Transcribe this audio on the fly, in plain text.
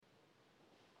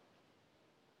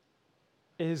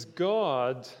Is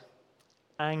God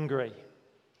angry?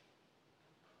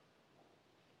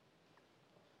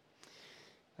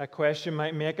 That question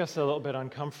might make us a little bit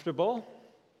uncomfortable.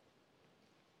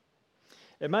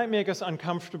 It might make us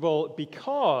uncomfortable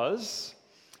because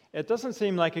it doesn't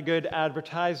seem like a good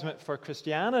advertisement for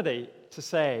Christianity to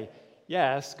say,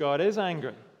 yes, God is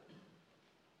angry.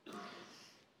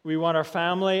 We want our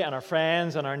family and our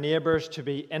friends and our neighbors to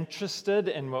be interested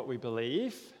in what we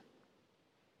believe.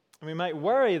 And we might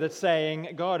worry that saying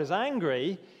God is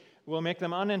angry will make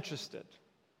them uninterested.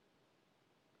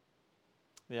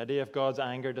 The idea of God's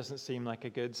anger doesn't seem like a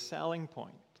good selling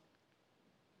point.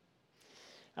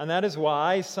 And that is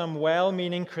why some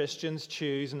well-meaning Christians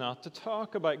choose not to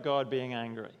talk about God being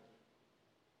angry.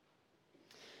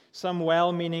 Some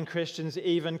well-meaning Christians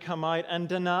even come out and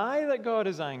deny that God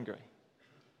is angry.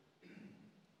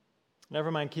 Never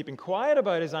mind keeping quiet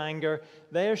about his anger,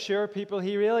 they assure people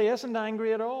he really isn't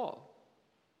angry at all.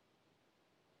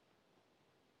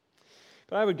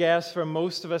 But I would guess for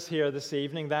most of us here this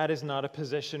evening, that is not a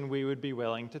position we would be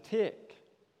willing to take.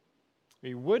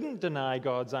 We wouldn't deny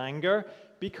God's anger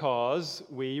because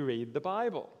we read the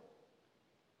Bible.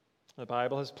 The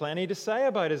Bible has plenty to say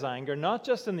about his anger, not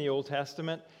just in the Old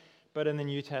Testament, but in the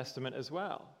New Testament as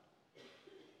well.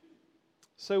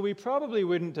 So we probably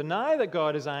wouldn't deny that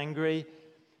God is angry,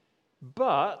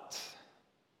 but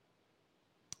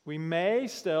we may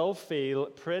still feel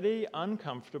pretty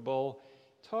uncomfortable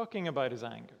talking about his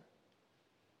anger.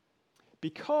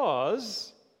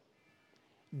 Because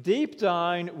deep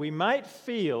down we might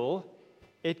feel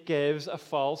it gives a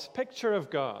false picture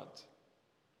of God.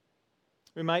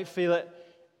 We might feel it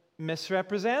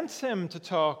misrepresents him to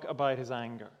talk about his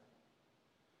anger.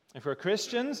 If we're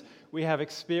Christians, we have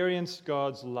experienced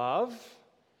God's love.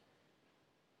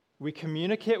 We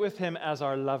communicate with him as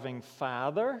our loving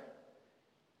Father.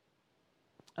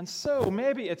 And so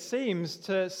maybe it seems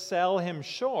to sell him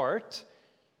short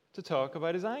to talk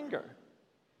about his anger.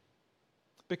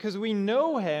 Because we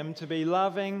know him to be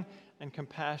loving and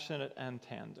compassionate and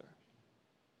tender.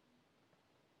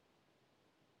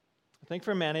 I think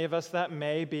for many of us that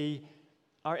may be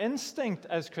our instinct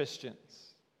as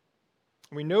Christians.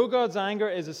 We know God's anger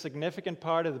is a significant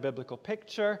part of the biblical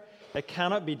picture. It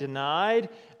cannot be denied.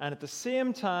 And at the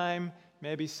same time,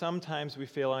 maybe sometimes we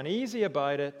feel uneasy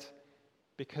about it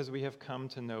because we have come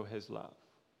to know his love.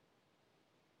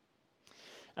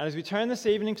 And as we turn this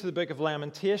evening to the book of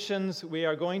Lamentations, we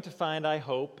are going to find, I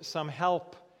hope, some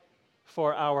help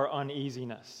for our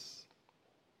uneasiness.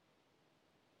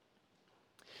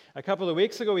 A couple of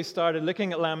weeks ago, we started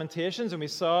looking at Lamentations, and we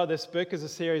saw this book as a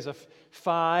series of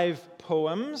 5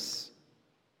 poems.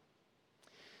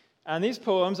 And these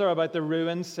poems are about the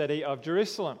ruined city of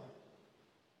Jerusalem.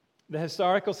 The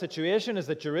historical situation is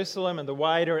that Jerusalem and the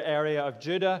wider area of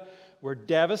Judah were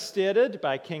devastated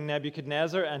by King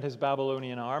Nebuchadnezzar and his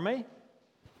Babylonian army.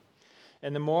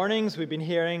 In the mornings, we've been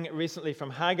hearing recently from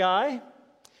Haggai.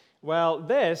 Well,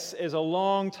 this is a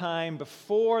long time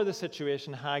before the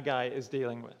situation Haggai is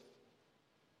dealing with.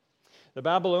 The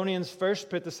Babylonians first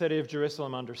put the city of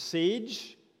Jerusalem under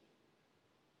siege,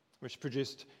 which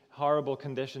produced horrible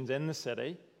conditions in the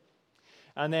city.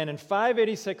 And then in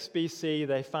 586 BC,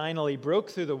 they finally broke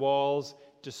through the walls,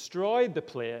 destroyed the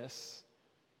place,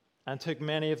 and took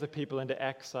many of the people into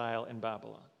exile in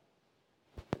Babylon.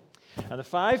 And the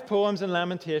 5 poems in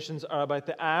Lamentations are about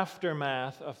the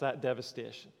aftermath of that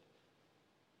devastation.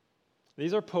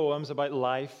 These are poems about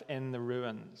life in the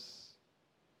ruins.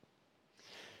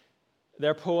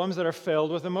 They're poems that are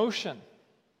filled with emotion.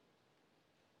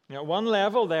 At one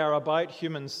level, they are about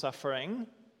human suffering.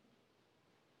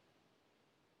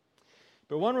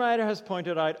 But one writer has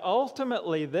pointed out,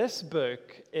 ultimately, this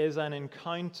book is an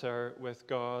encounter with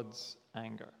God's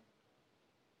anger.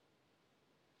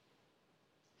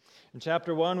 In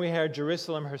chapter 1, we heard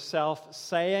Jerusalem herself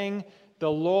saying, "The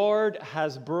Lord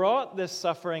has brought this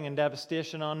suffering and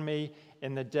devastation on me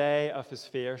in the day of his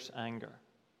fierce anger."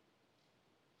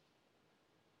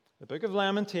 The book of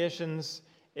Lamentations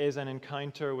is an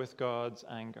encounter with God's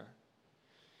anger.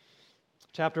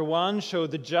 Chapter 1 showed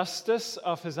the justice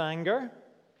of his anger.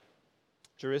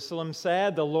 Jerusalem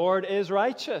said, "The Lord is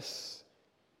righteous.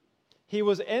 He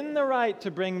was in the right to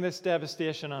bring this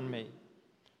devastation on me,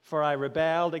 for I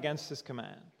rebelled against his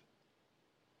command."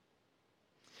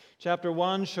 Chapter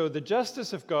 1 showed the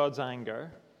justice of God's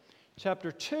anger.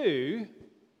 Chapter 2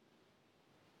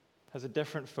 has a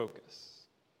different focus.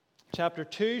 Chapter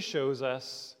 2 shows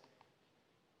us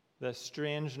the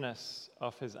strangeness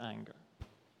of his anger.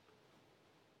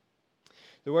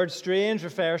 The word strange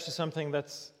refers to something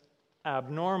that's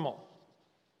abnormal,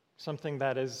 something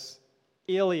that is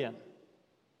alien.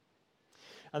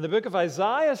 And the book of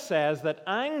Isaiah says that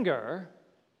anger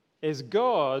is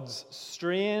God's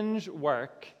strange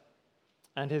work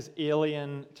and his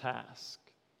alien task.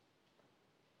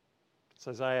 It's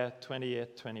Isaiah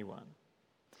 28:21.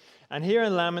 And here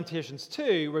in Lamentations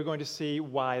 2, we're going to see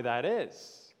why that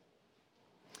is.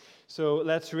 So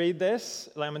let's read this,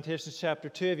 Lamentations chapter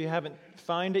 2. If you haven't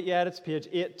found it yet, it's page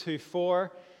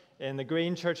 824 in the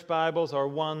Green Church Bibles or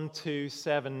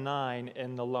 1279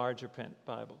 in the larger print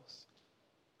Bibles.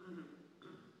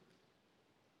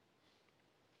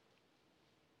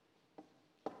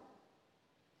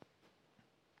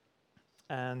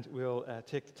 And we'll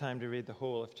take the time to read the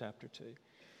whole of chapter 2.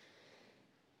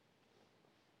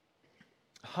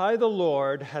 How the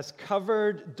Lord has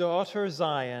covered daughter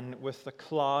Zion with the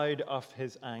cloud of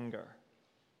his anger.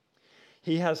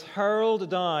 He has hurled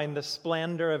down the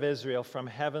splendor of Israel from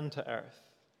heaven to earth.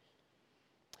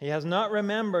 He has not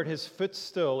remembered his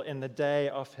footstool in the day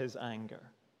of his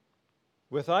anger.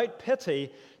 Without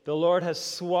pity, the Lord has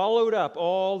swallowed up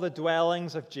all the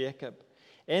dwellings of Jacob.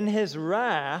 In his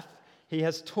wrath, he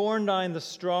has torn down the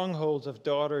strongholds of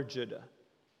daughter Judah.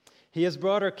 He has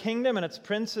brought her kingdom and its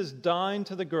princes down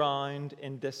to the ground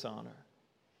in dishonor.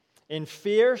 In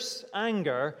fierce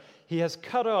anger, he has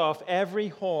cut off every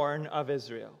horn of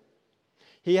Israel.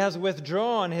 He has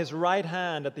withdrawn his right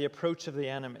hand at the approach of the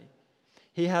enemy.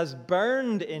 He has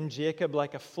burned in Jacob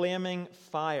like a flaming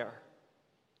fire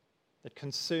that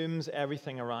consumes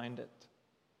everything around it.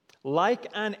 Like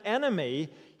an enemy,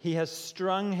 he has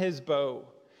strung his bow.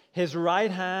 His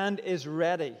right hand is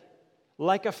ready.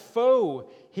 Like a foe,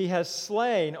 he has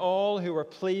slain all who were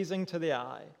pleasing to the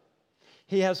eye.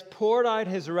 He has poured out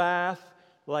his wrath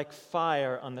like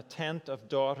fire on the tent of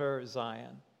daughter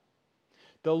Zion.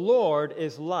 The Lord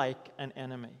is like an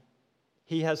enemy.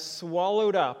 He has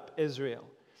swallowed up Israel.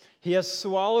 He has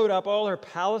swallowed up all her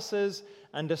palaces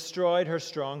and destroyed her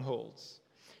strongholds.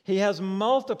 He has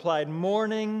multiplied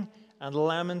mourning and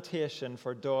lamentation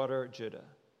for daughter Judah.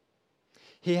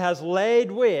 He has laid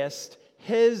waste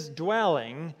his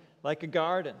dwelling like a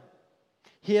garden.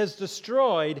 He has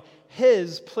destroyed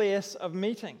his place of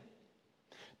meeting.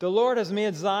 The Lord has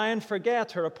made Zion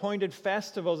forget her appointed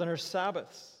festivals and her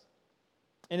Sabbaths.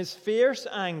 In his fierce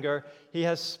anger, he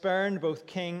has spurned both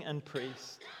king and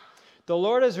priest. The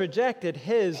Lord has rejected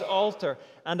his altar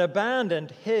and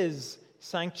abandoned his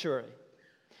sanctuary.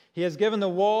 He has given the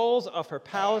walls of her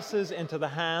palaces into the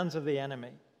hands of the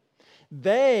enemy.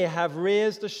 They have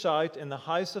raised a shout in the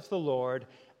house of the Lord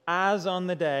as on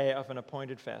the day of an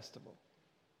appointed festival.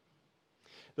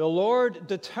 The Lord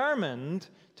determined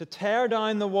to tear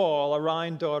down the wall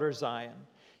around daughter Zion.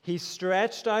 He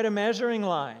stretched out a measuring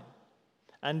line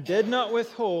and did not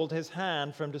withhold his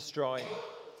hand from destroying.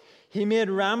 He made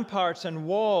ramparts and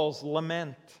walls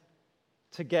lament.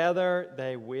 Together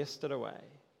they wasted away.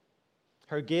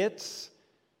 Her gates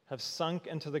have sunk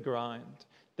into the ground.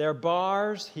 Their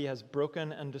bars he has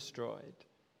broken and destroyed.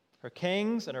 Her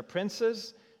kings and her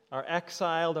princes are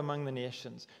exiled among the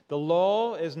nations. The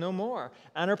law is no more,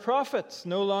 and her prophets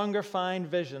no longer find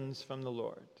visions from the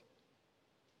Lord.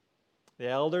 The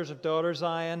elders of daughter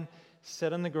Zion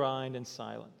sit on the ground in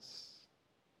silence.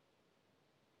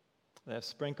 They have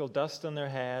sprinkled dust on their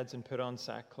heads and put on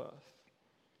sackcloth.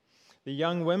 The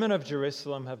young women of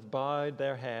Jerusalem have bowed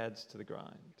their heads to the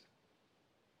ground.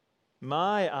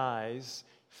 My eyes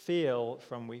fail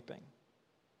from weeping.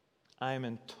 I am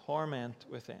in torment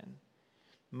within.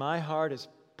 My heart is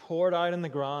poured out on the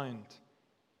ground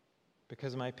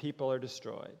because my people are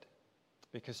destroyed,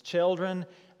 because children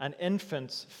and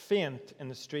infants faint in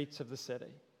the streets of the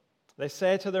city. They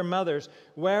say to their mothers,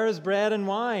 "Where is bread and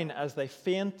wine?" as they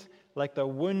faint like the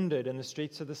wounded in the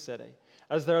streets of the city,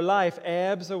 as their life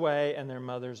ebbs away in their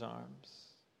mother's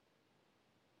arms.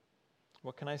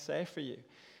 What can I say for you?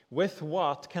 With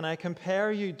what can I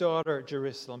compare you, daughter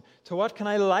Jerusalem? To what can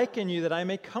I liken you that I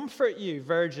may comfort you,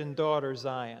 virgin daughter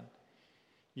Zion?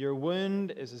 Your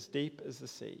wound is as deep as the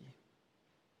sea.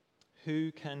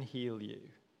 Who can heal you?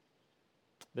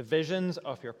 The visions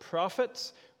of your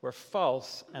prophets were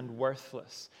false and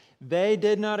worthless. They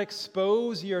did not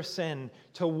expose your sin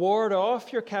to ward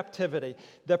off your captivity.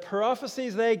 The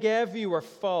prophecies they gave you were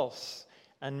false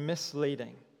and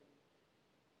misleading.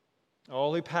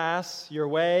 All who pass your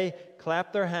way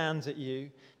clap their hands at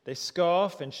you. They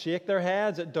scoff and shake their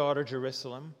heads at daughter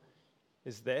Jerusalem.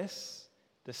 Is this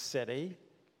the city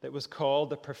that was called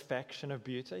the perfection of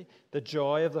beauty, the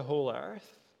joy of the whole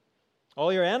earth?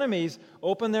 All your enemies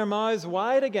open their mouths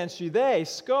wide against you. They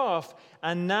scoff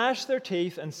and gnash their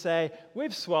teeth and say,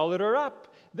 "We've swallowed her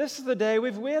up. This is the day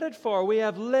we've waited for. We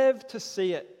have lived to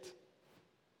see it."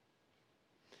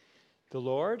 The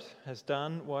Lord has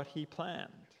done what he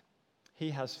planned. he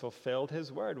has fulfilled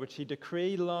his word, which he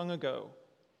decreed long ago.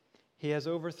 He has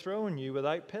overthrown you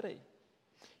without pity.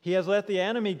 He has let the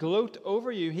enemy gloat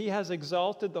over you. He has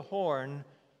exalted the horn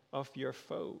of your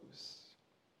foes.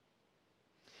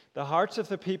 The hearts of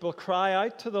the people cry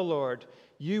out to the Lord.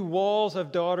 You walls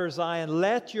of daughter Zion,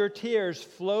 let your tears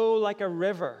flow like a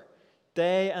river,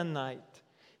 day and night.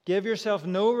 Give yourself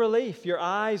no relief, your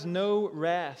eyes no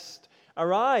rest.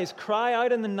 Arise, cry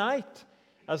out in the night,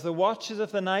 as the watches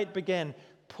of the night begin.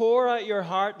 Pour out your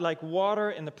heart like water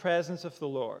in the presence of the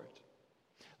Lord.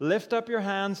 Lift up your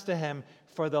hands to him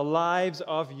for the lives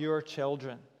of your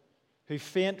children, who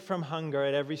faint from hunger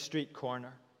at every street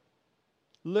corner.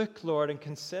 Look, Lord, and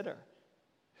consider,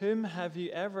 whom have you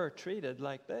ever treated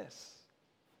like this?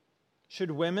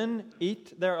 Should women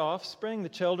eat their offspring, the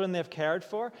children they've cared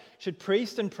for? Should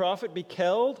priest and prophet be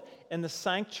killed in the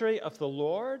sanctuary of the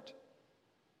Lord?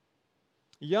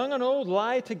 Young and old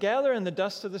lie together in the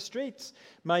dust of the streets.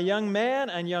 My young men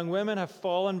and young women have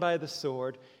fallen by the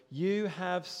sword. You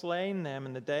have slain them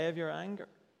in the day of your anger.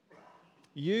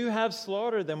 You have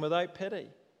slaughtered them without pity.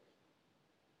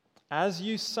 As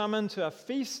you summoned to a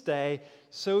feast day,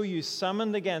 so you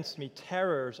summoned against me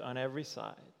terrors on every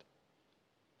side.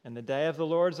 In the day of the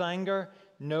Lord's anger,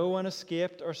 no one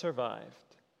escaped or survived.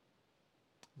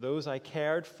 Those I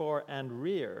cared for and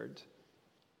reared,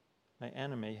 my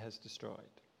enemy has destroyed.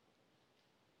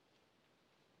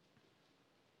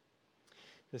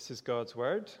 This is God's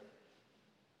word.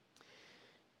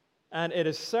 And it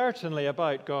is certainly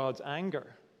about God's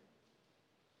anger.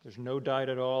 There's no doubt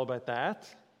at all about that.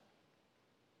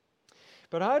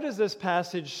 But how does this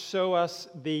passage show us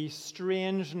the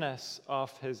strangeness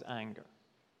of his anger?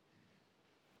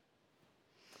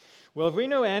 Well, if we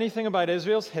know anything about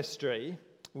Israel's history,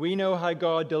 we know how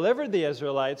God delivered the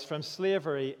Israelites from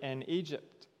slavery in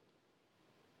Egypt.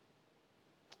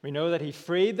 We know that he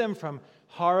freed them from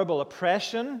horrible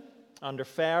oppression under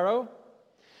Pharaoh,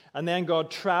 and then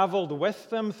God traveled with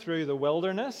them through the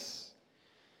wilderness.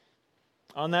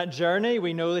 On that journey,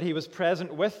 we know that he was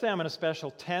present with them in a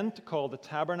special tent called the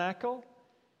tabernacle.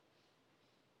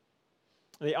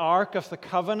 The Ark of the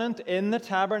Covenant in the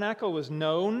tabernacle was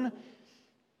known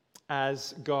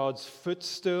as God's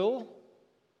footstool.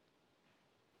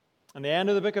 And the end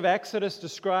of the book of Exodus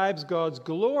describes God's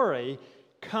glory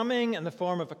coming in the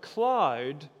form of a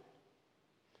cloud,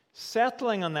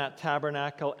 settling on that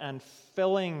tabernacle and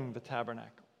filling the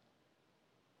tabernacle.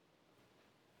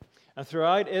 And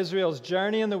throughout Israel's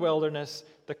journey in the wilderness,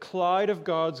 the cloud of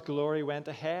God's glory went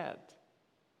ahead,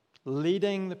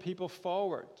 leading the people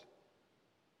forward.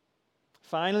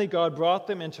 Finally, God brought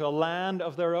them into a land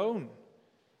of their own,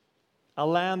 a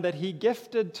land that he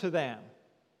gifted to them.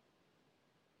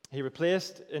 He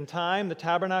replaced in time the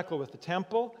tabernacle with the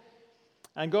temple,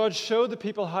 and God showed the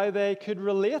people how they could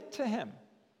relate to him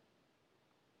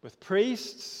with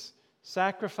priests,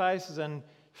 sacrifices, and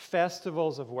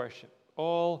festivals of worship,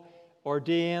 all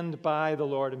ordained by the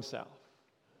Lord himself.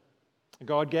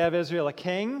 God gave Israel a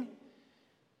king,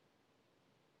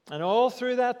 and all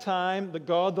through that time,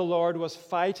 God the Lord was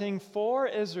fighting for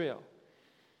Israel.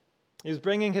 He was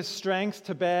bringing his strength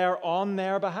to bear on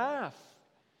their behalf.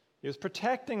 He was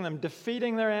protecting them,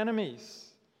 defeating their enemies.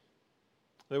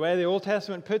 The way the Old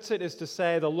Testament puts it is to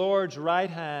say the Lord's right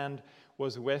hand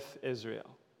was with Israel.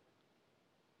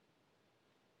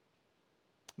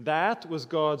 That was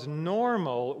God's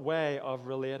normal way of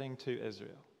relating to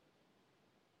Israel.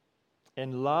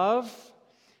 In love,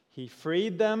 he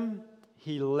freed them,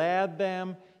 he led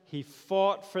them, he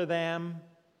fought for them,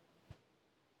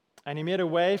 and he made a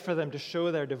way for them to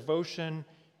show their devotion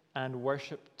and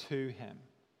worship to him.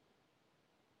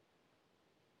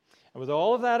 And with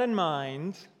all of that in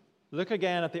mind, look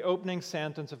again at the opening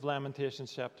sentence of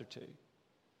Lamentations chapter 2.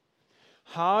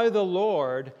 How the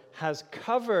Lord has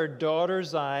covered daughter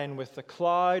Zion with the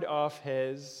cloud of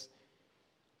his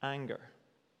anger.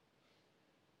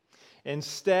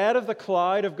 Instead of the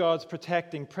cloud of God's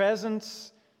protecting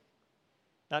presence,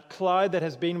 that cloud that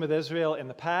has been with Israel in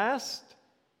the past,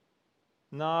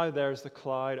 now there's the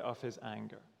cloud of his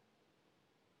anger.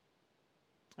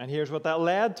 And here's what that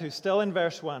led to, still in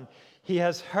verse 1. He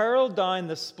has hurled down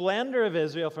the splendor of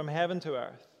Israel from heaven to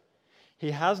earth.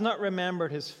 He has not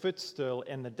remembered his footstool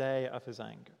in the day of his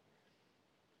anger.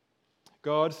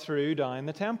 God threw down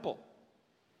the temple.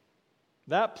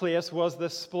 That place was the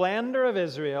splendor of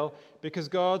Israel because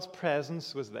God's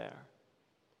presence was there.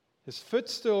 His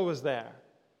footstool was there.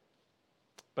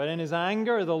 But in his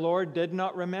anger, the Lord did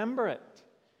not remember it.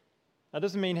 That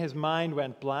doesn't mean his mind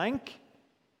went blank.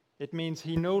 It means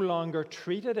he no longer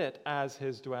treated it as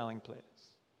his dwelling place.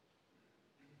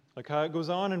 Look how it goes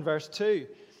on in verse 2.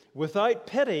 Without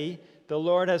pity, the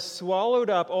Lord has swallowed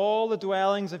up all the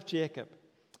dwellings of Jacob.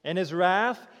 In his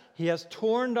wrath, he has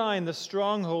torn down the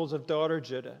strongholds of daughter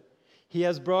Judah. He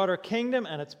has brought her kingdom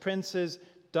and its princes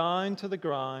down to the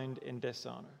ground in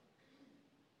dishonor.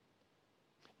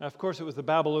 Now, of course, it was the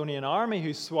Babylonian army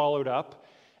who swallowed up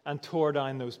and tore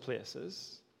down those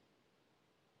places.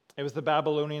 It was the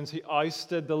Babylonians who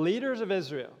ousted the leaders of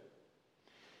Israel.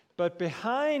 But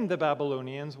behind the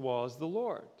Babylonians was the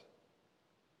Lord,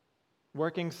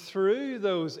 working through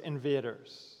those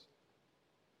invaders.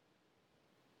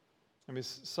 And we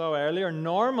saw earlier,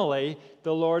 normally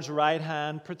the Lord's right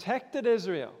hand protected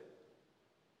Israel.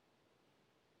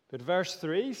 But verse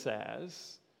 3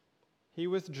 says he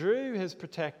withdrew his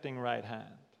protecting right hand.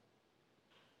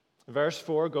 Verse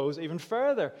 4 goes even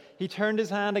further. He turned his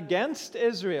hand against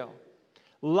Israel.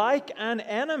 Like an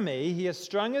enemy, he has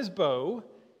strung his bow.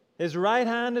 His right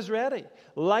hand is ready.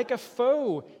 Like a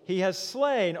foe, he has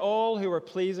slain all who are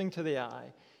pleasing to the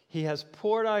eye. He has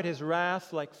poured out his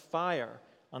wrath like fire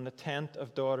on the tent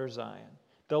of daughter Zion.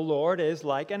 The Lord is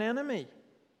like an enemy.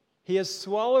 He has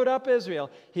swallowed up Israel.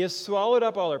 He has swallowed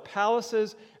up all her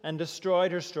palaces and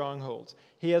destroyed her strongholds.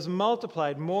 He has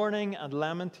multiplied mourning and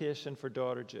lamentation for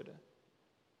daughter Judah.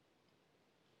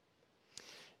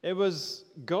 It was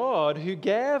God who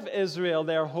gave Israel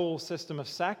their whole system of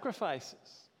sacrifices.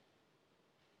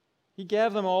 He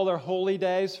gave them all their holy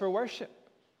days for worship.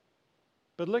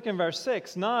 But look in verse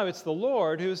 6. Now it's the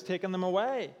Lord who has taken them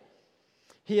away.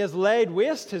 He has laid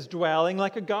waste his dwelling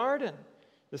like a garden.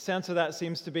 The sense of that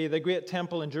seems to be the great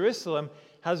temple in Jerusalem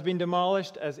has been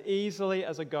demolished as easily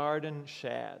as a garden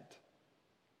shed.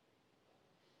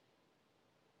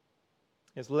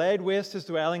 He has laid waste his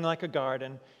dwelling like a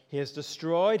garden. He has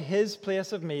destroyed his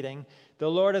place of meeting. The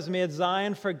Lord has made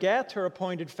Zion forget her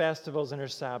appointed festivals and her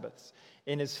Sabbaths.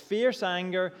 In his fierce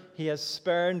anger, he has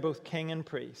spurned both king and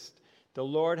priest. The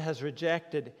Lord has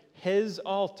rejected his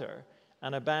altar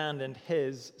and abandoned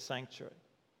his sanctuary.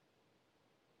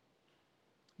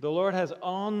 The Lord has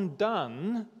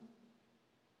undone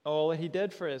all that he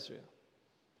did for Israel.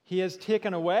 He has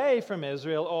taken away from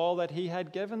Israel all that he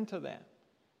had given to them.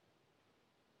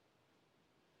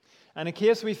 And in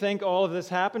case we think all of this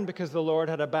happened because the Lord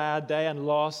had a bad day and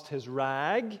lost his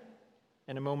rag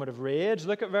in a moment of rage,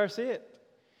 look at verse 8.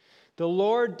 The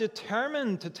Lord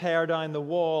determined to tear down the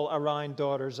wall around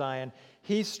daughter Zion.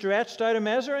 He stretched out a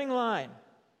measuring line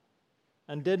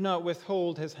and did not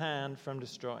withhold his hand from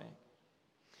destroying.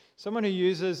 Someone who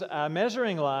uses a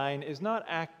measuring line is not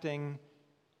acting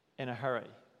in a hurry.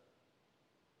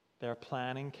 They're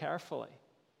planning carefully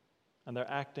and they're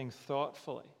acting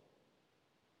thoughtfully.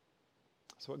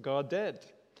 That's what God did.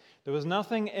 There was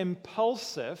nothing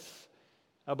impulsive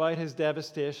about his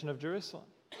devastation of Jerusalem.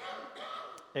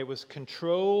 It was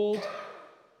controlled.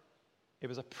 It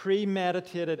was a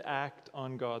premeditated act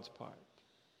on God's part.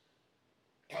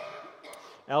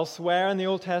 Elsewhere in the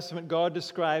Old Testament, God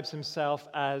describes himself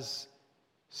as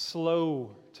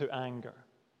slow to anger.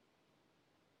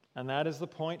 And that is the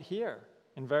point here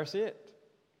in verse 8.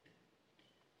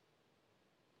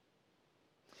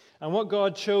 And what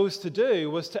God chose to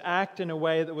do was to act in a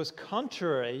way that was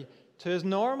contrary to his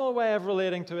normal way of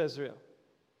relating to Israel.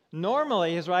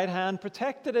 Normally, his right hand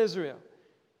protected Israel,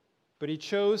 but he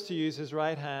chose to use his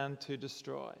right hand to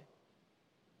destroy,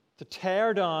 to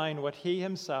tear down what he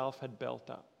himself had built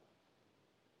up.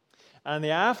 And the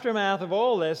aftermath of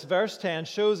all this, verse 10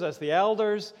 shows us the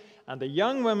elders and the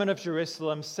young women of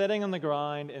Jerusalem sitting on the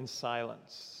ground in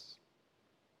silence,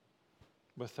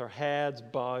 with their heads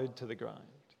bowed to the ground.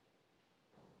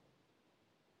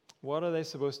 What are they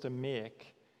supposed to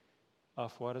make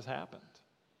of what has happened?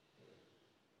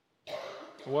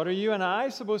 What are you and I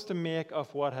supposed to make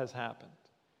of what has happened?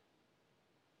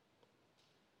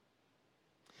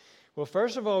 Well,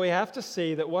 first of all, we have to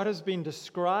see that what has been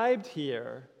described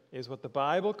here is what the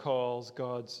Bible calls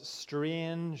God's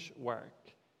strange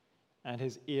work and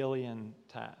his alien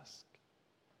task.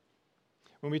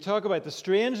 When we talk about the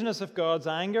strangeness of God's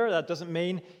anger, that doesn't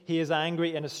mean he is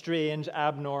angry in a strange,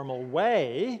 abnormal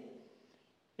way.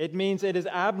 It means it is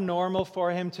abnormal for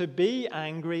him to be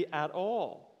angry at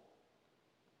all.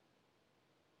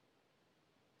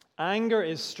 Anger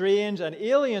is strange and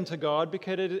alien to God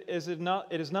because it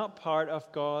is not part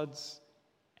of God's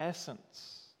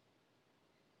essence.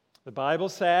 The Bible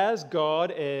says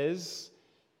God is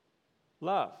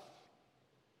love.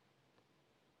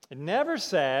 It never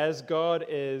says God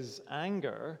is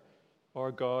anger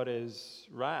or God is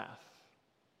wrath.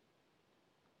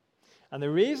 And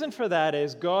the reason for that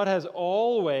is God has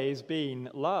always been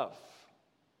love.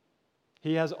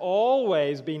 He has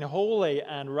always been holy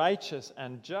and righteous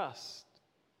and just.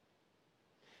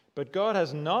 But God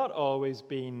has not always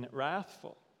been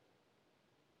wrathful.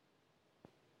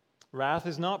 Wrath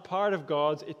is not part of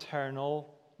God's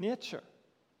eternal nature.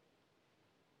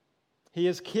 He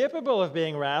is capable of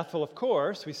being wrathful, of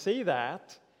course, we see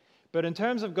that. But in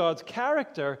terms of God's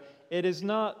character, it is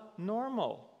not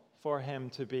normal for him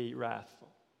to be wrathful.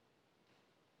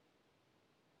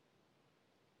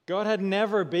 God had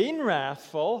never been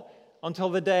wrathful until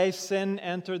the day sin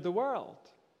entered the world.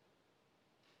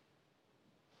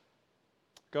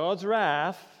 God's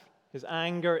wrath, his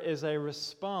anger, is a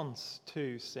response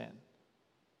to sin.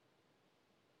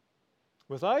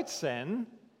 Without sin,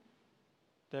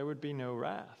 there would be no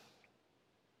wrath.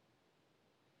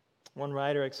 One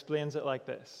writer explains it like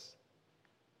this: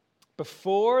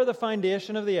 before the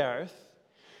foundation of the earth,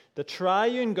 the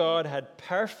triune God had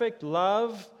perfect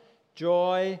love,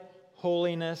 joy,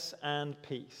 holiness, and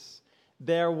peace.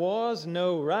 There was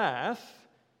no wrath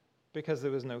because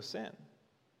there was no sin.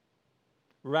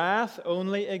 Wrath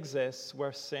only exists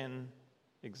where sin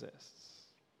exists.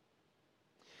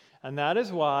 And that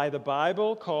is why the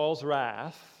Bible calls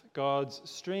wrath God's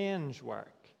strange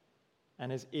work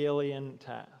and his alien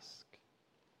task.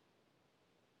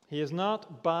 He is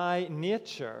not by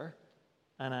nature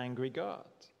an angry God.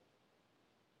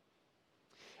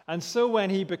 And so when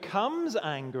he becomes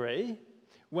angry,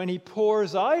 when he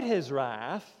pours out his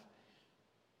wrath,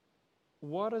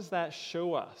 what does that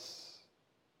show us?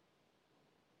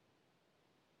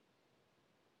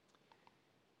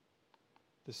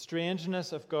 The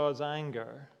strangeness of God's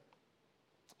anger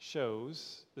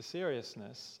shows the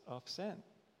seriousness of sin.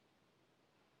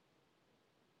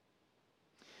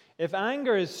 If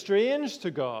anger is strange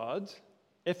to God,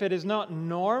 if it is not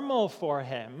normal for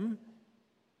him,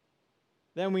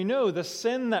 then we know the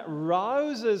sin that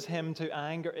rouses him to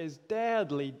anger is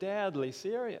deadly, deadly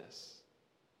serious.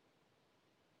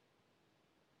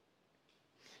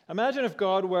 Imagine if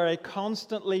God were a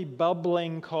constantly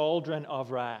bubbling cauldron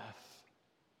of wrath.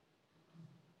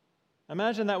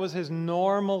 Imagine that was his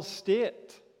normal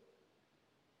state.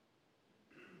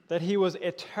 That he was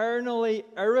eternally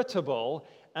irritable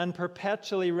and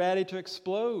perpetually ready to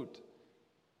explode.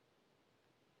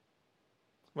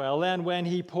 Well, then when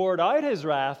he poured out his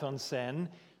wrath on sin,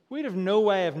 we'd have no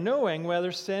way of knowing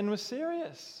whether sin was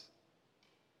serious.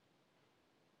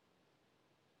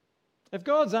 If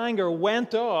God's anger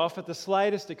went off at the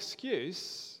slightest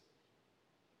excuse,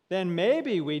 then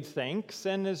maybe we'd think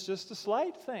sin is just a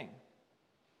slight thing.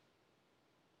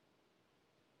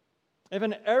 If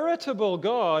an irritable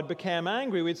God became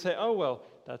angry, we'd say, oh, well,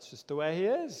 that's just the way he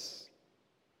is.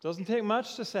 Doesn't take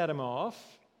much to set him off.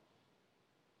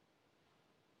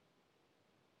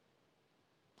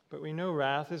 But we know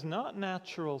wrath is not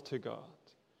natural to God.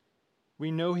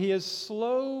 We know he is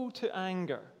slow to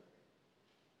anger.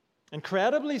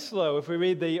 Incredibly slow if we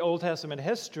read the Old Testament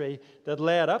history that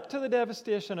led up to the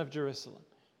devastation of Jerusalem.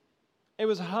 It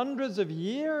was hundreds of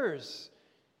years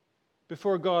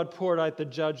before God poured out the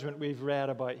judgment we've read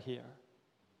about here.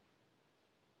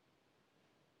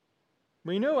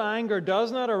 We know anger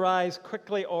does not arise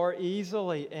quickly or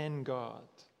easily in God.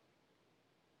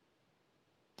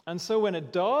 And so when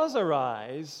it does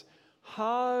arise,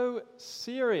 how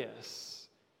serious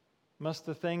must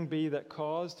the thing be that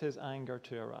caused his anger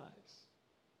to arise?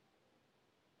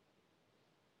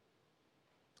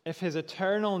 If his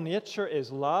eternal nature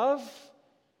is love,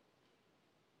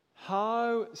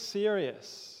 how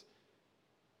serious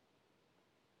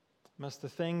must the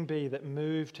thing be that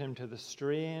moved him to the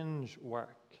strange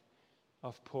work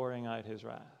of pouring out his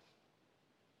wrath,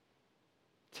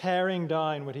 tearing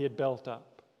down what he had built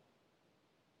up,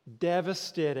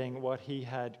 devastating what he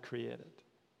had created?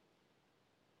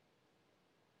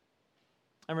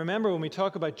 And remember, when we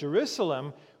talk about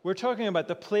Jerusalem, we're talking about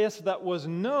the place that was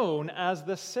known as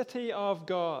the city of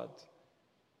God.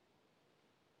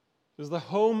 It was the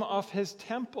home of his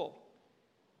temple,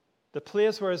 the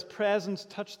place where his presence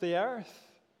touched the earth.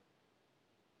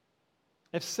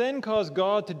 If sin caused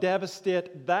God to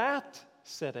devastate that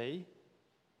city,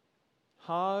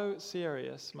 how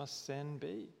serious must sin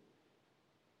be?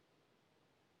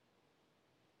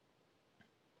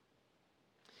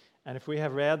 And if we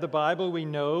have read the Bible, we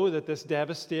know that this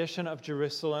devastation of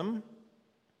Jerusalem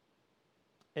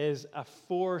is a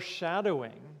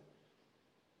foreshadowing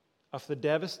of the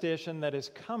devastation that is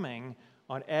coming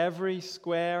on every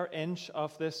square inch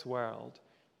of this world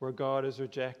where God is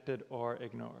rejected or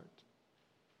ignored.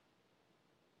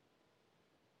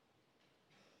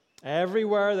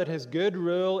 Everywhere that his good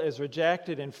rule is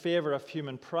rejected in favor of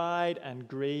human pride and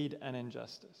greed and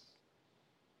injustice.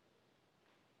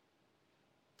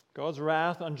 God's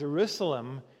wrath on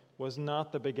Jerusalem was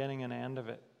not the beginning and end of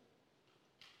it.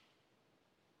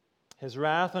 His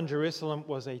wrath on Jerusalem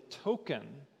was a token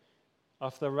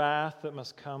of the wrath that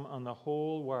must come on the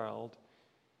whole world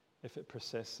if it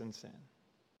persists in sin.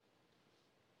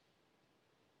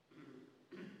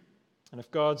 And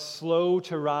if God's slow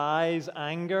to rise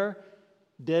anger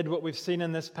did what we've seen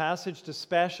in this passage to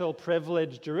special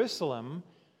privileged Jerusalem,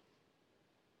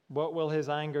 what will his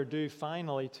anger do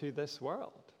finally to this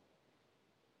world?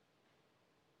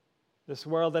 This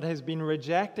world that has been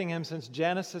rejecting him since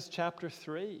Genesis chapter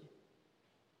 3,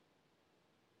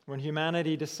 when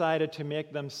humanity decided to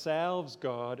make themselves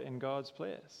God in God's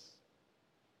place.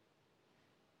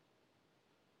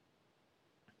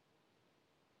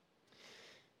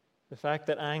 The fact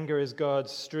that anger is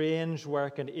God's strange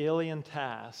work and alien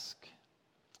task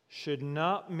should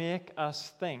not make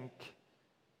us think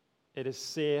it is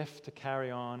safe to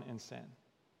carry on in sin,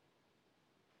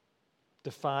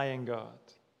 defying God.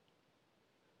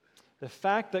 The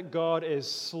fact that God is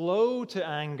slow to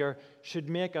anger should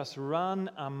make us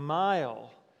run a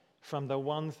mile from the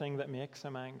one thing that makes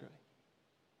him angry.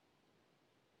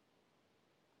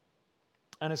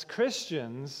 And as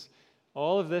Christians,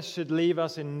 all of this should leave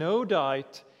us in no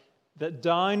doubt that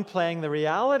downplaying the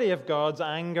reality of God's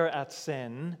anger at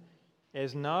sin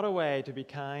is not a way to be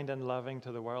kind and loving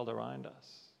to the world around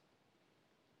us.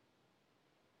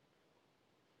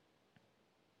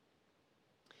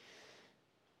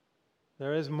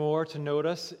 There is more to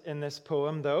notice in this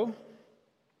poem, though.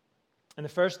 In the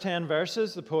first 10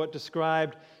 verses, the poet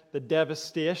described the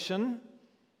devastation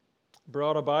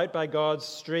brought about by God's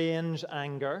strange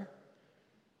anger.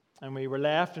 And we were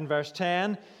left in verse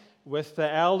 10 with the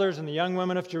elders and the young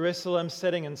women of Jerusalem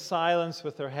sitting in silence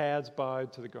with their heads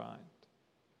bowed to the ground.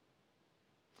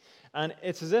 And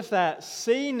it's as if that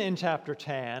scene in chapter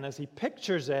 10, as he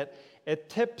pictures it, it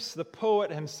tips the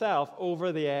poet himself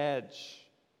over the edge.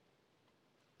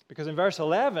 Because in verse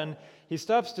 11, he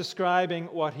stops describing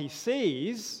what he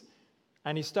sees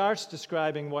and he starts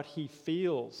describing what he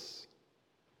feels.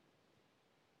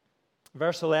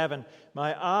 Verse 11,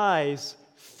 my eyes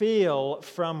fail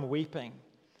from weeping.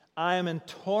 I am in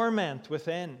torment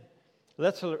within.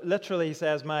 Literally, he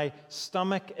says, my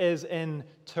stomach is in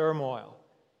turmoil,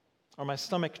 or my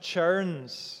stomach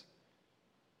churns.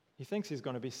 He thinks he's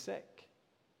going to be sick.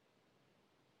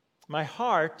 My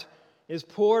heart is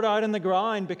poured out in the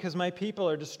ground because my people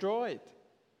are destroyed,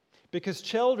 because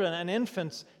children and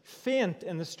infants faint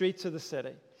in the streets of the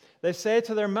city. They say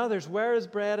to their mothers, where is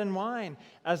bread and wine?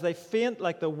 As they faint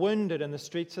like the wounded in the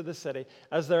streets of the city,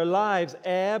 as their lives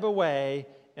ebb away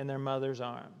in their mother's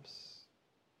arms.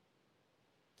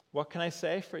 What can I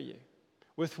say for you?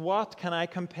 With what can I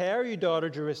compare you, daughter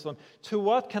Jerusalem? To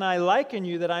what can I liken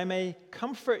you that I may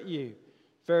comfort you,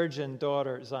 virgin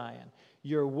daughter Zion?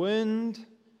 Your wound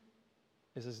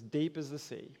is as deep as the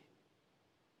sea.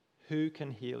 Who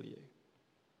can heal you?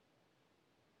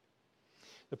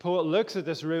 The poet looks at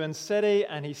this ruined city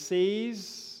and he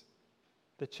sees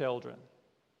the children,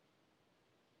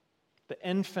 the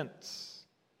infants,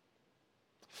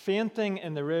 fainting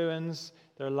in the ruins,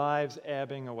 their lives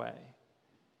ebbing away.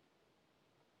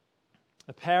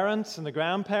 The parents and the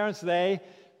grandparents, they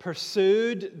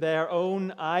pursued their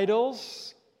own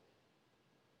idols.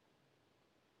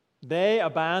 They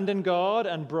abandoned God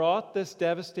and brought this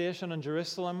devastation on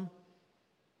Jerusalem.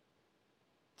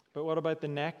 But what about the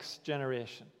next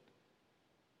generation?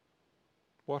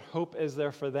 What hope is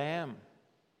there for them?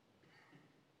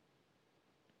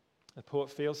 The poet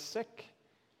feels sick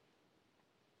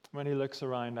when he looks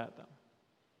around at them.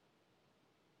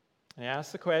 And he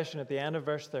asks the question at the end of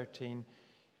verse 13,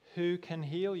 who can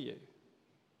heal you?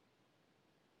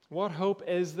 What hope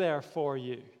is there for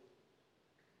you?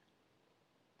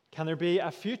 Can there be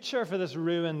a future for this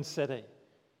ruined city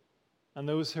and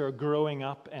those who are growing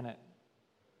up in it?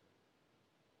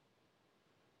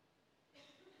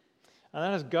 And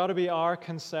that has got to be our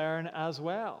concern as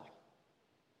well.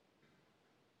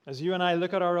 As you and I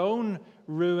look at our own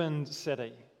ruined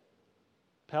city,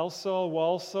 Pelsall,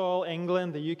 Walsall,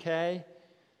 England, the UK,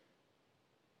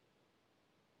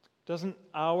 doesn't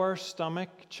our stomach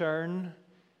churn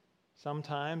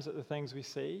sometimes at the things we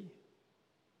see?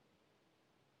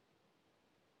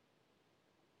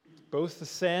 Both the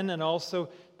sin and also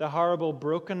the horrible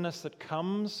brokenness that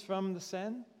comes from the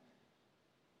sin.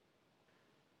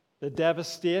 The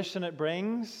devastation it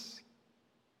brings,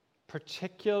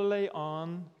 particularly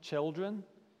on children.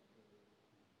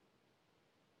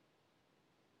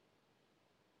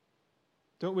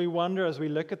 Don't we wonder as we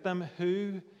look at them,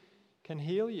 who can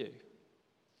heal you?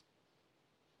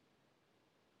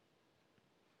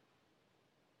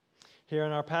 Here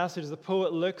in our passage, the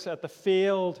poet looks at the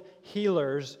failed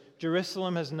healers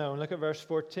Jerusalem has known. Look at verse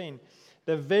 14.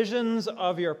 The visions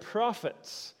of your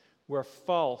prophets were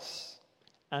false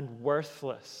and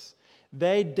worthless.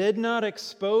 They did not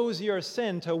expose your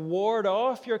sin to ward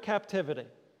off your captivity.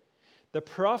 The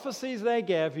prophecies they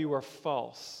gave you were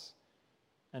false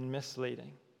and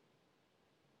misleading.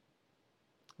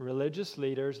 Religious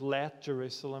leaders let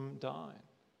Jerusalem down.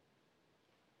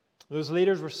 Those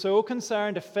leaders were so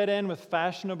concerned to fit in with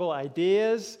fashionable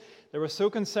ideas. They were so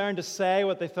concerned to say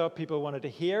what they thought people wanted to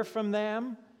hear from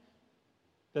them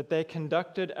that they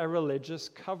conducted a religious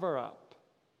cover-up.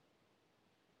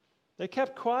 They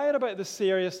kept quiet about the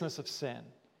seriousness of sin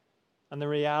and the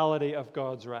reality of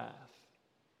God's wrath.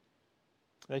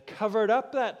 They covered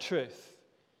up that truth.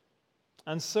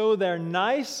 And so their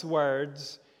nice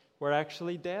words were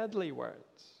actually deadly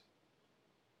words,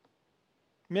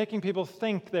 making people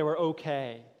think they were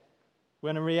okay,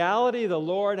 when in reality the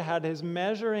Lord had his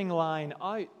measuring line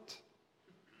out,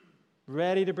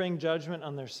 ready to bring judgment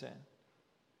on their sin.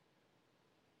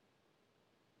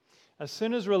 As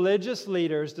soon as religious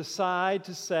leaders decide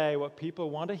to say what people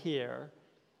want to hear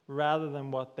rather than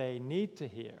what they need to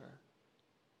hear,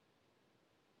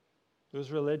 those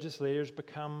religious leaders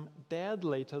become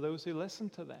deadly to those who listen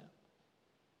to them.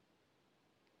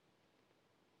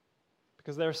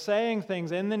 Because they're saying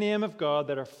things in the name of God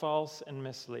that are false and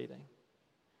misleading.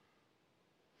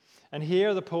 And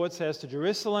here the poet says to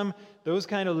Jerusalem, those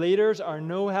kind of leaders are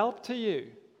no help to you.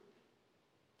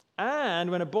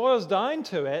 And when it boils down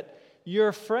to it,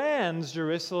 your friends,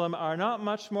 Jerusalem, are not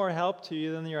much more help to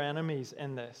you than your enemies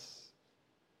in this.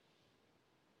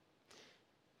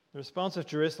 The response of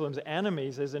Jerusalem's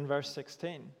enemies is in verse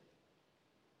 16.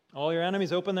 All your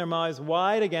enemies open their mouths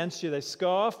wide against you. They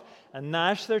scoff and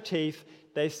gnash their teeth.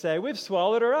 They say, we've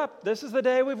swallowed her up. This is the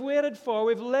day we've waited for.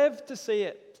 We've lived to see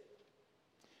it.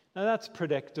 Now that's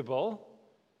predictable.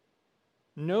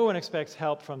 No one expects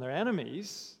help from their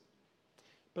enemies.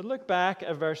 But look back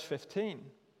at verse 15.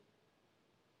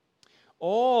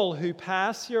 All who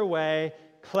pass your way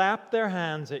clap their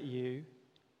hands at you.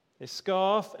 They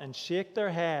scoff and shake their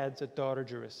heads at daughter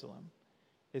Jerusalem.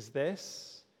 Is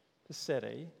this the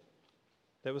city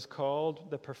that was called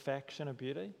the perfection of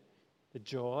beauty, the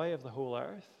joy of the whole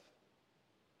earth?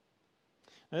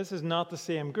 Now, this is not the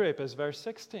same group as verse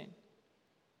 16.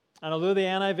 And although the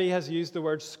NIV has used the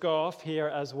word scoff here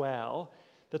as well,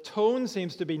 the tone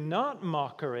seems to be not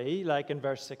mockery like in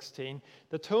verse 16.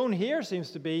 The tone here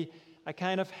seems to be a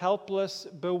kind of helpless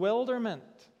bewilderment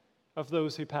of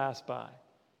those who pass by.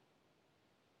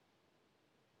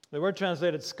 The word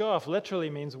translated scoff literally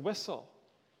means whistle.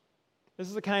 This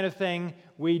is the kind of thing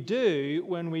we do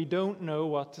when we don't know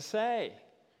what to say.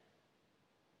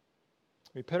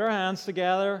 We put our hands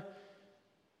together,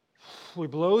 we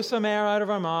blow some air out of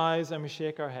our mouths, and we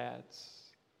shake our heads.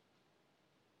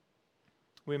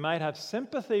 We might have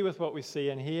sympathy with what we see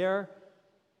and hear,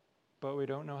 but we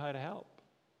don't know how to help.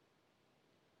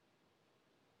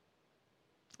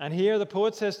 And here the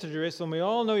poet says to Jerusalem, we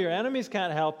all know your enemies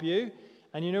can't help you,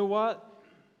 and you know what?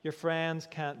 Your friends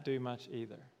can't do much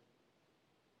either.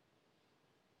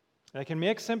 They can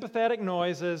make sympathetic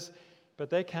noises, but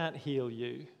they can't heal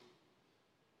you.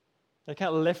 They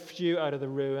can't lift you out of the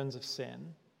ruins of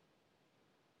sin.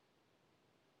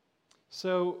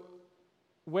 So,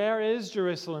 where is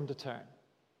Jerusalem to turn?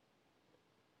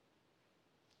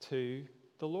 To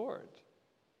the Lord.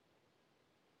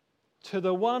 To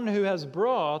the one who has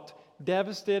brought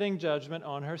devastating judgment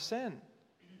on her sin.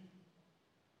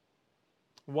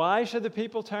 Why should the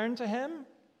people turn to him?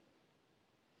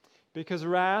 Because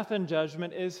wrath and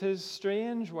judgment is his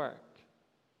strange work.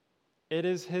 It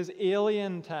is his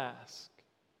alien task.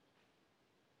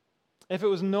 If it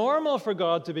was normal for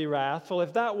God to be wrathful,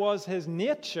 if that was his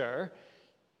nature,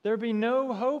 there'd be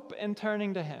no hope in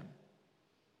turning to him.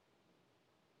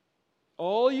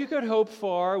 All you could hope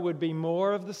for would be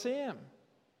more of the same.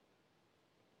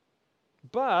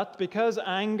 But because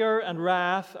anger and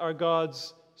wrath are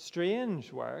God's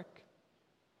strange work,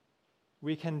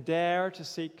 we can dare to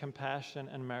seek compassion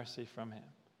and mercy from him.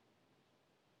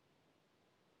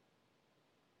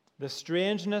 The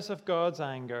strangeness of God's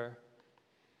anger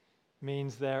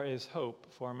means there is hope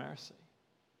for mercy.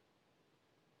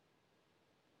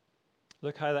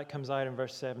 Look how that comes out in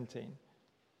verse 17.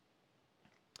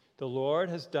 The Lord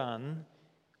has done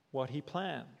what he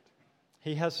planned.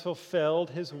 He has fulfilled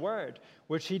his word,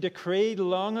 which he decreed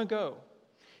long ago.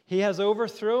 He has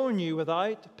overthrown you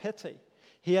without pity.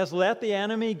 He has let the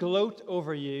enemy gloat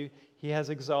over you. He has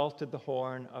exalted the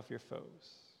horn of your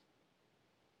foes.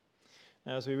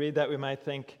 Now, as we read that, we might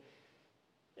think,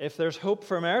 if there's hope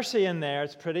for mercy in there,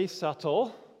 it's pretty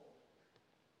subtle.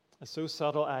 It's so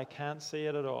subtle I can't see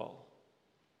it at all.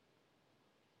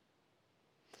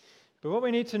 But what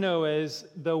we need to know is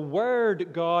the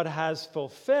word God has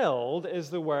fulfilled is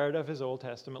the word of his Old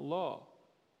Testament law.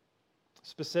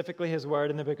 Specifically, his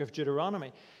word in the book of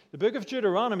Deuteronomy. The book of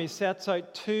Deuteronomy sets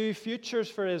out two futures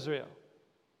for Israel.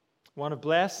 One of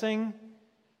blessing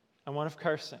and one of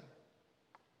cursing.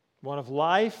 One of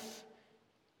life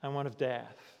and one of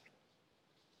death.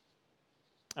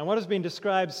 And what has been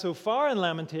described so far in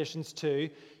Lamentations 2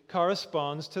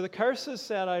 corresponds to the curses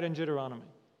set out in Deuteronomy.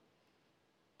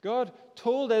 God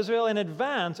told Israel in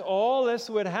advance all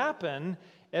this would happen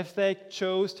if they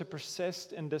chose to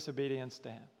persist in disobedience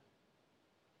to him.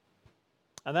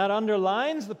 And that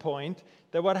underlines the point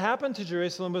that what happened to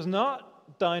Jerusalem was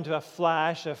not down to a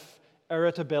flash of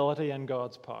irritability on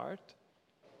God's part.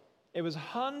 It was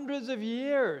hundreds of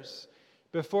years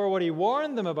before what he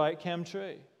warned them about came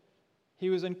true.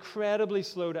 He was incredibly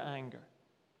slow to anger.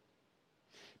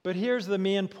 But here's the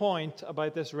main point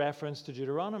about this reference to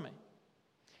Deuteronomy.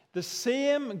 The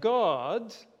same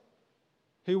God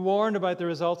who warned about the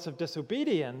results of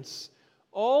disobedience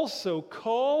also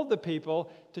called the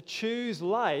people to choose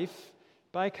life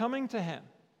by coming to him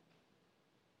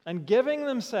and giving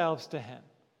themselves to him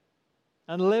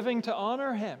and living to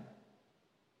honor him.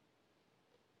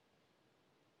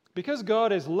 Because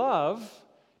God is love,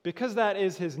 because that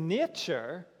is his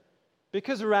nature,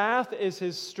 because wrath is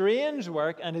his strange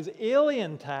work and his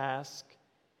alien task,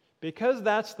 because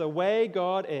that's the way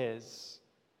God is,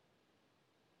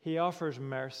 he offers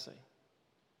mercy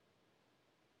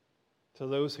to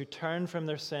those who turn from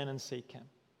their sin and seek him,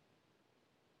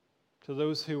 to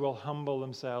those who will humble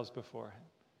themselves before him.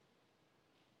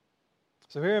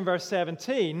 So here in verse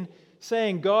 17,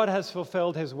 saying God has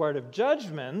fulfilled his word of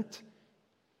judgment,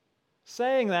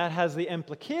 saying that has the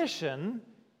implication,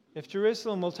 if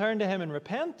Jerusalem will turn to him in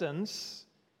repentance,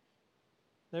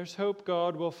 there's hope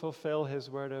God will fulfill his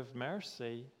word of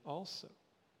mercy also.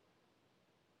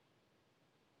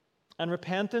 And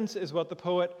repentance is what the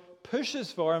poet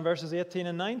pushes for in verses 18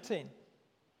 and 19.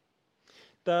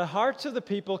 The hearts of the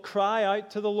people cry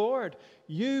out to the Lord.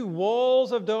 You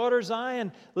walls of daughter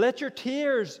Zion, let your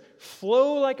tears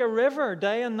flow like a river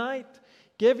day and night.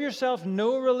 Give yourself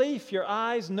no relief, your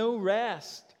eyes no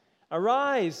rest.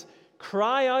 Arise,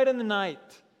 cry out in the night.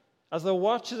 As the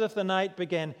watches of the night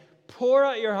begin, pour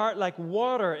out your heart like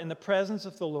water in the presence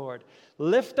of the Lord.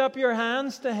 Lift up your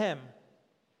hands to him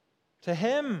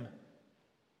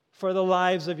for the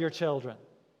lives of your children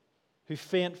who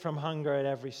faint from hunger at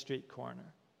every street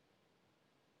corner.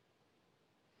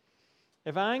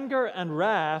 If anger and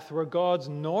wrath were God's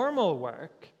normal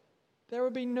work, there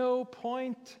would be no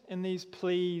point in these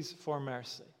pleas for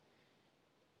mercy.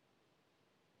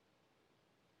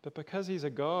 But because he's a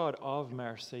God of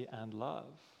mercy and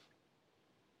love,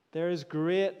 there is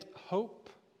great hope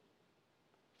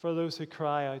for those who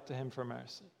cry out to him for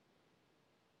mercy.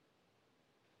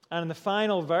 And in the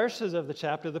final verses of the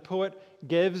chapter, the poet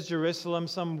gives Jerusalem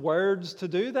some words to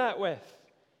do that with.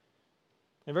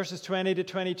 In verses 20 to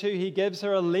 22, he gives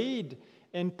her a lead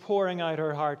in pouring out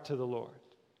her heart to the Lord.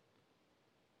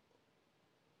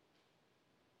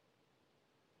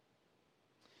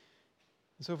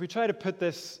 So if we try to put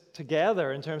this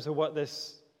together in terms of what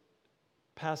this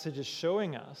passage is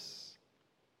showing us,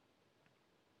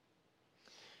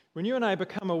 when you and I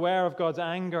become aware of God's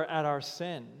anger at our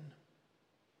sin,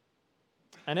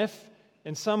 and if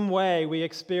in some way we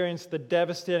experience the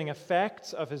devastating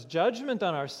effects of his judgment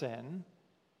on our sin,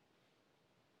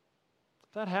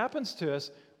 if that happens to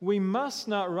us, we must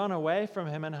not run away from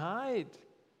him and hide.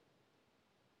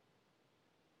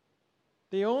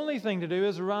 The only thing to do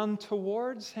is run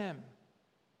towards him.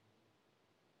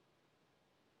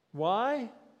 Why?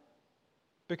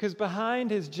 Because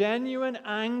behind his genuine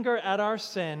anger at our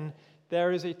sin,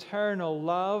 there is eternal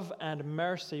love and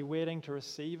mercy waiting to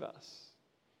receive us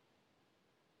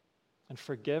and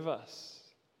forgive us.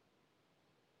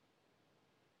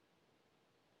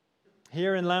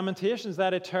 Here in Lamentations,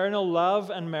 that eternal love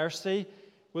and mercy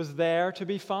was there to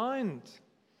be found.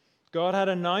 God had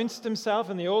announced himself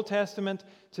in the Old Testament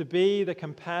to be the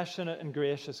compassionate and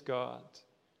gracious God.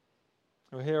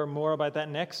 We'll hear more about that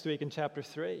next week in chapter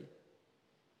 3.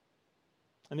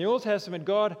 In the Old Testament,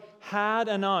 God had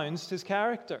announced his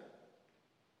character.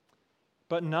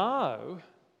 But now,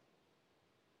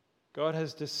 God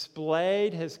has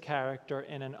displayed his character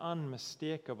in an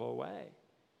unmistakable way.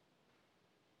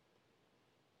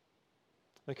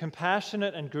 The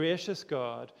compassionate and gracious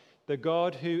God, the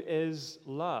God who is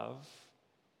love,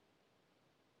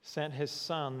 sent his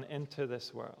Son into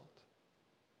this world.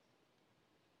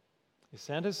 He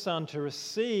sent his Son to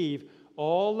receive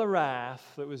all the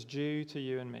wrath that was due to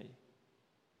you and me.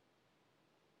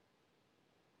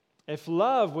 If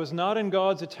love was not in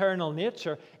God's eternal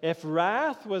nature, if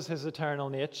wrath was his eternal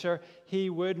nature, he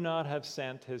would not have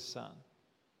sent his Son.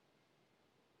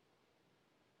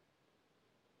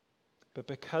 But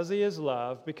because he is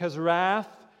love, because wrath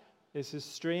is his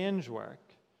strange work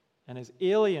and his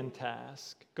alien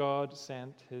task, God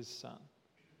sent his Son.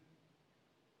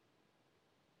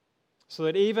 So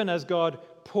that even as God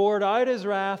poured out his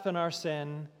wrath on our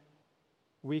sin,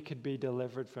 we could be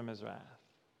delivered from his wrath.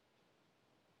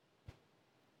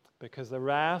 Because the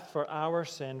wrath for our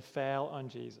sin fell on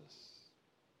Jesus,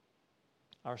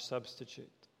 our substitute.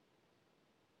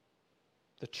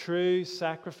 The true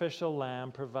sacrificial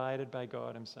lamb provided by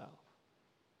God himself.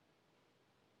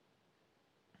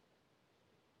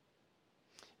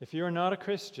 If you are not a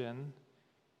Christian,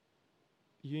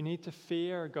 you need to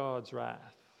fear God's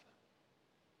wrath.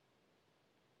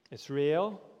 It's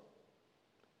real,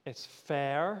 it's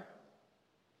fair,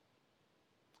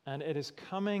 and it is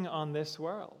coming on this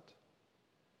world.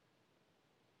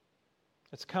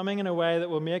 It's coming in a way that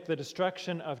will make the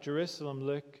destruction of Jerusalem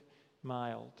look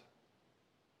mild.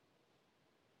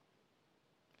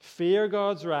 Fear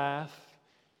God's wrath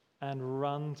and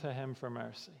run to him for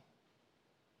mercy.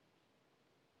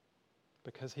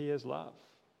 Because he is love.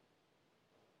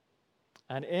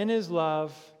 And in his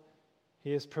love,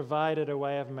 he has provided a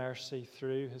way of mercy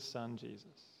through his Son, Jesus.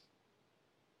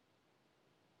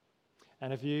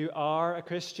 And if you are a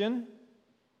Christian,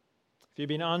 if you've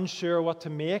been unsure what to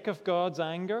make of God's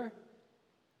anger,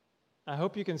 I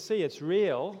hope you can see it's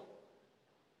real.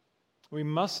 We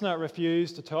must not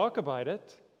refuse to talk about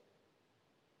it.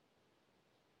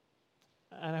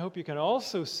 And I hope you can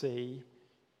also see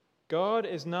God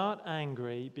is not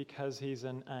angry because he's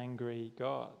an angry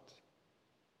God.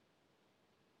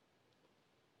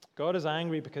 God is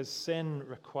angry because sin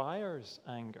requires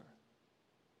anger.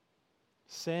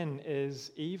 Sin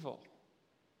is evil.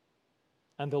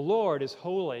 And the Lord is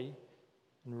holy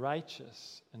and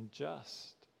righteous and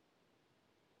just.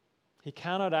 He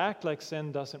cannot act like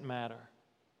sin doesn't matter.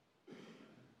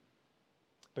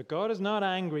 But God is not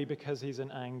angry because he's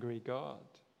an angry God.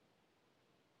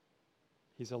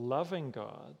 He's a loving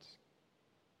God.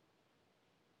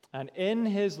 And in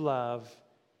his love,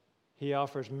 he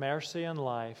offers mercy and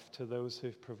life to those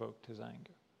who've provoked his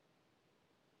anger.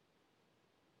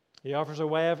 He offers a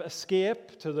way of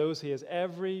escape to those he has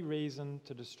every reason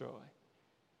to destroy.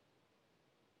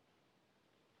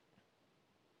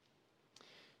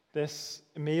 This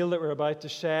meal that we're about to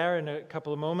share in a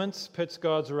couple of moments puts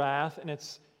God's wrath in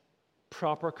its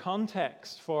proper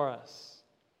context for us.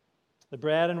 The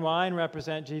bread and wine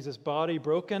represent Jesus' body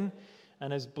broken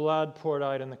and his blood poured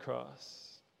out on the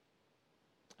cross.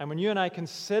 And when you and I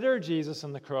consider Jesus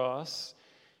on the cross,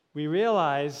 we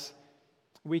realize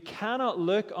we cannot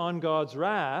look on God's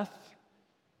wrath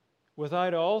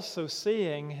without also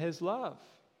seeing his love.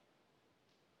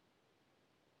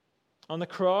 On the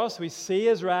cross, we see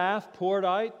his wrath poured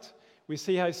out. We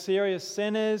see how serious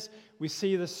sin is. We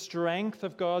see the strength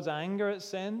of God's anger at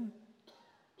sin.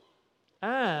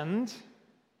 And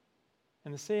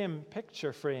in the same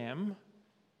picture frame,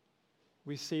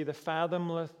 we see the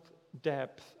fathomless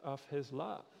depth of his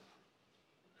love.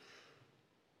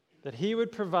 That he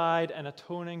would provide an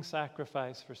atoning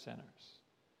sacrifice for sinners.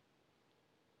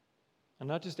 And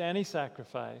not just any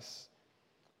sacrifice,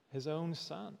 his own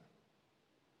Son.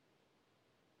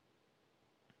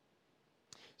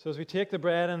 So as we take the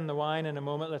bread and the wine in a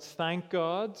moment, let's thank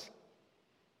God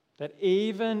that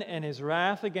even in his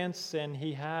wrath against sin,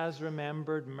 he has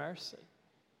remembered mercy.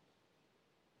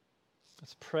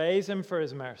 Let's praise him for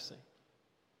his mercy.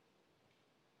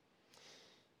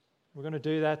 We're going to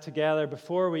do that together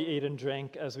before we eat and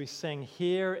drink as we sing,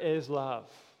 "Here is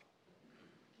love,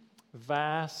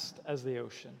 vast as the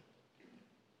ocean."